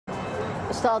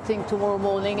starting tomorrow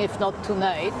morning, if not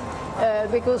tonight,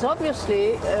 because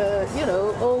obviously, you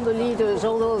know, all the leaders,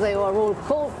 although they are all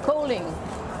calling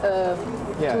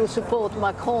to support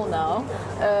Macron now,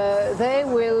 they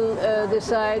will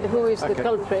decide who is the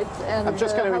culprit and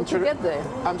how to get there.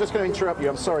 I'm just going to interrupt you.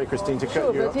 I'm sorry, Christine, to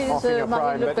cut you off in your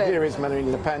prime, but here is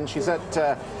Marine Le Pen. She's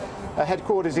at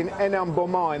headquarters in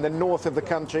Emmanu, in the north of the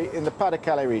country, in the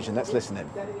Pas-de-Calais region. Let's listen in.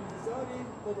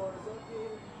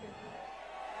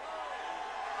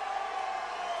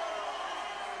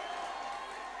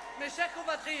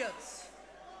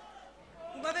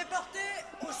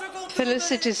 Fellow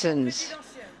citizens,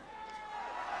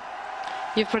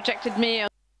 you've projected me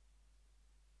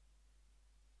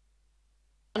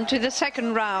onto the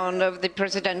second round of the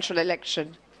presidential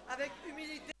election.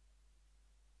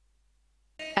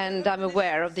 And I'm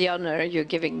aware of the honor you're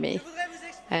giving me,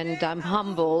 and I'm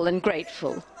humble and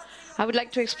grateful. I would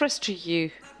like to express to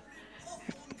you,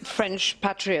 French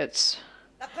patriots,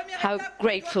 how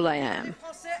grateful I am.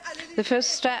 The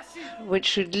first step which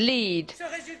should lead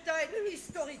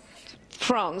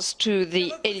France to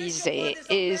the Élysée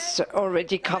is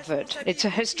already covered. It's a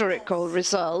historical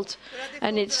result,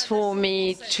 and it's for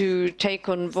me to take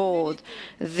on board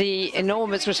the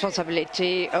enormous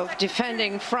responsibility of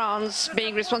defending France,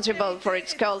 being responsible for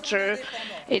its culture,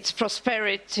 its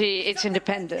prosperity, its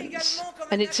independence,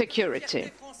 and its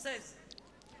security.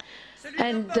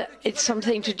 And it's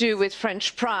something to do with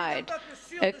French pride,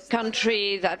 a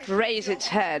country that raises its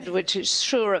head, which is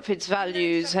sure of its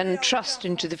values and trust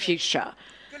into the future.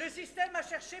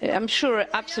 I'm sure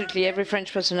absolutely every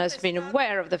French person has been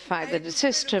aware of the fact that the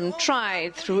system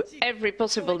tried through every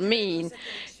possible means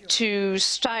to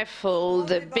stifle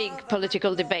the big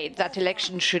political debate that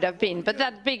election should have been. But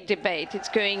that big debate is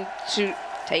going to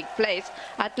take place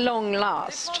at long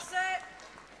last.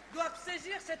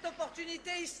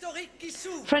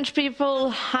 French people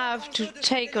have to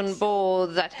take on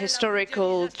board that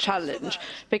historical challenge,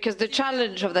 because the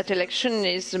challenge of that election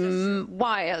is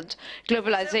wild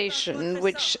globalization,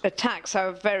 which attacks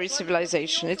our very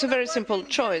civilization. It's a very simple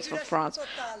choice for France.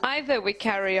 Either we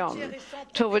carry on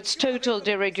towards total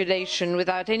deregulation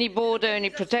without any border, any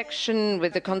protection,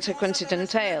 with the consequences it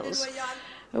entails,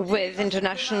 with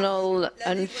international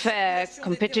unfair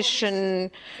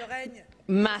competition,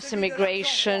 mass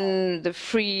immigration, the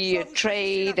free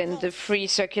trade and the free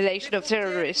circulation of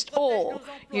terrorists, or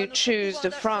you choose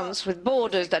the France with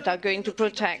borders that are going to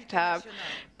protect our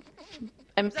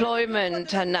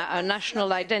employment and our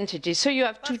national identity. So you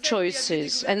have two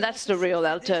choices, and that's the real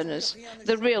alternative,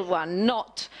 the real one,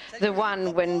 not the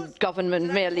one when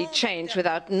government merely change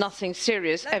without nothing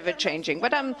serious ever changing.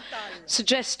 What I'm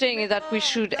suggesting is that we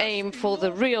should aim for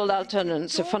the real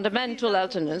alternance, a fundamental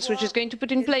alternance, which is going to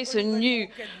put in place a new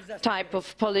type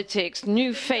of politics,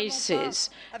 new faces,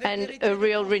 and a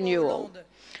real renewal.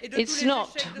 It's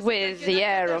not with the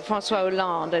era of François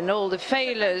Hollande and all the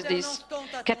failures, these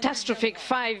catastrophic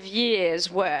 5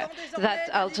 years, where that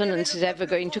alternance is ever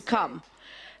going to come.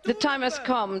 The time has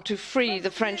come to free the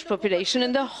French population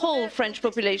and the whole French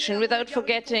population, without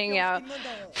forgetting our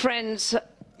friends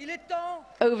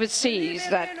overseas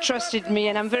that trusted me,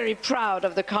 and I'm very proud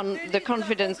of the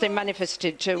confidence they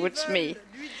manifested towards me.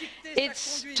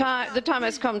 The time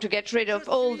has come to get rid of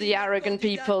all the arrogant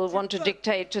people who want to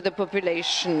dictate to the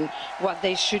population what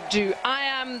they should do. I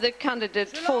am the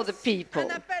candidate for the people.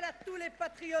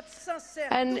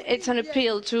 And it's an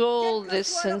appeal to all the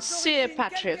sincere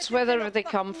patriots, wherever they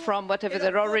come from, whatever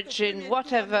their origin,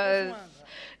 whatever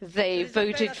they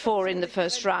voted for in the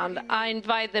first round. I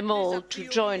invite them all to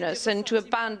join us and to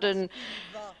abandon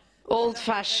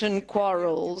old-fashioned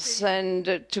quarrels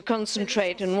and to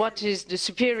concentrate on what is the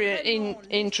superior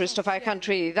interest of our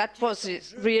country. That was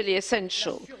really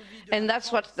essential, and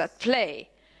that's what's at play,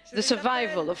 the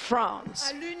survival of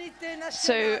France.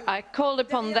 So I call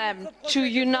upon them to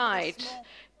unite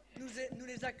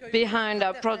behind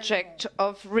our project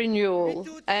of renewal,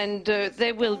 and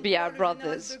they will be our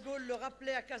brothers.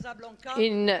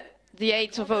 In the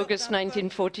 8th of August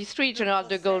 1943, General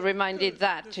de Gaulle reminded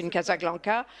that in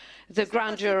Casablanca, the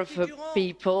grandeur of a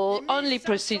people only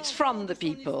proceeds from the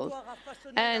people.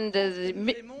 And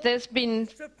there's been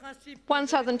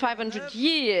 1,500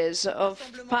 years of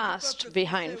past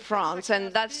behind France,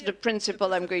 and that's the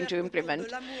principle I'm going to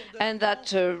implement. And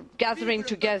that gathering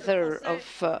together of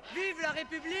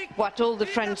what all the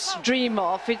French dream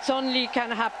of, it only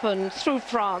can happen through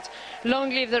France. Long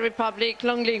live the Republic,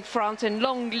 long live France, and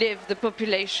long live the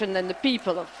population and the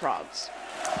people of France.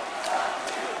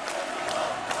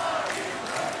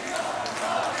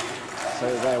 So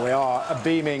there we are, a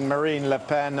beaming Marine Le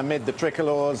Pen amid the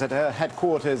tricolours at her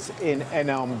headquarters in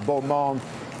Emmanu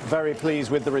very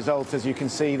pleased with the result. As you can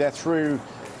see, they're through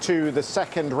to the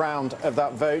second round of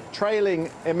that vote, trailing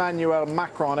Emmanuel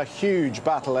Macron. A huge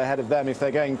battle ahead of them if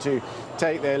they're going to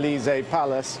take the Élysée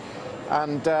Palace.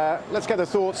 And let's get the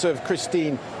thoughts of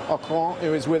Christine Ocran,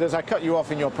 who is with us. I cut you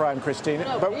off in your prime, Christine.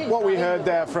 But what we heard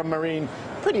there from Marine,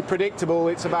 pretty predictable.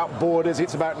 It's about borders,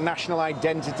 it's about national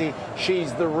identity.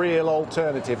 She's the real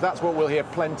alternative. That's what we'll hear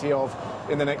plenty of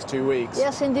in the next 2 weeks.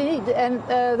 Yes, indeed. And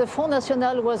the Front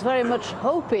National was very much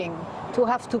hoping to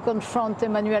have to confront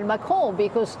Emmanuel Macron,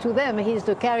 because to them he's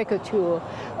the caricature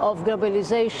of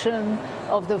globalization,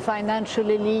 of the financial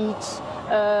elites,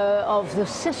 of the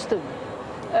system.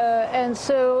 And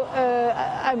so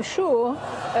I'm sure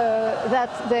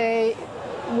that they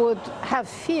would have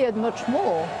feared much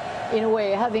more, in a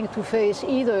way, having to face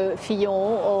either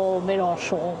Fillon or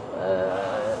Mélenchon,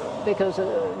 because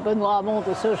Benoît Hamon,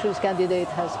 the socialist candidate,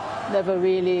 has never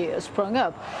really sprung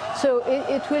up. So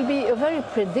it will be a very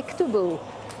predictable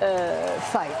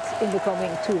fight in the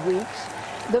coming 2 weeks.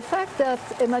 The fact that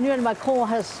Emmanuel Macron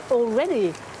has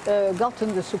already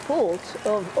gotten the support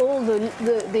of all the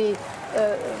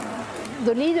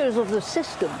leaders of the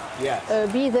system,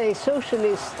 yes, be they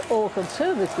socialist or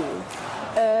conservative,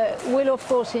 will of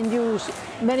course induce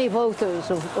many voters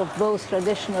of both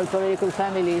traditional political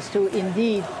families to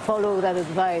indeed follow that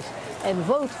advice and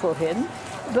vote for him.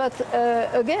 But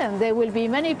again, there will be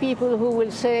many people who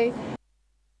will say,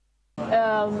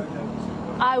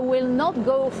 I will not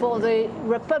go for the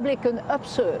Republican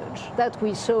upsurge that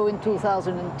we saw in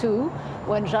 2002,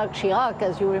 when Jacques Chirac,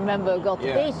 as you remember, got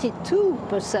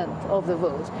 82% of the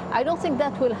votes. I don't think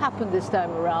that will happen this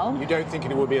time around. You don't think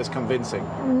it will be as convincing?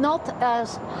 Not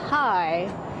as high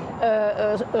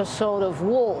a sort of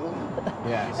wall.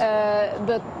 Yes.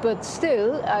 But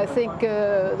still, I think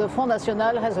the Front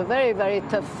National has a very, very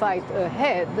tough fight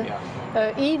ahead,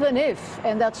 even if,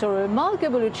 and that's a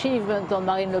remarkable achievement on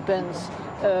Marine Le Pen's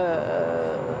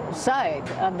side,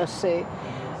 I must say,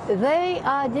 their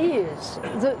ideas,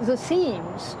 the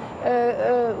themes,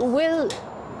 will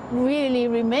really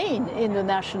remain in the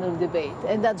national debate,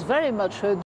 and that's very much her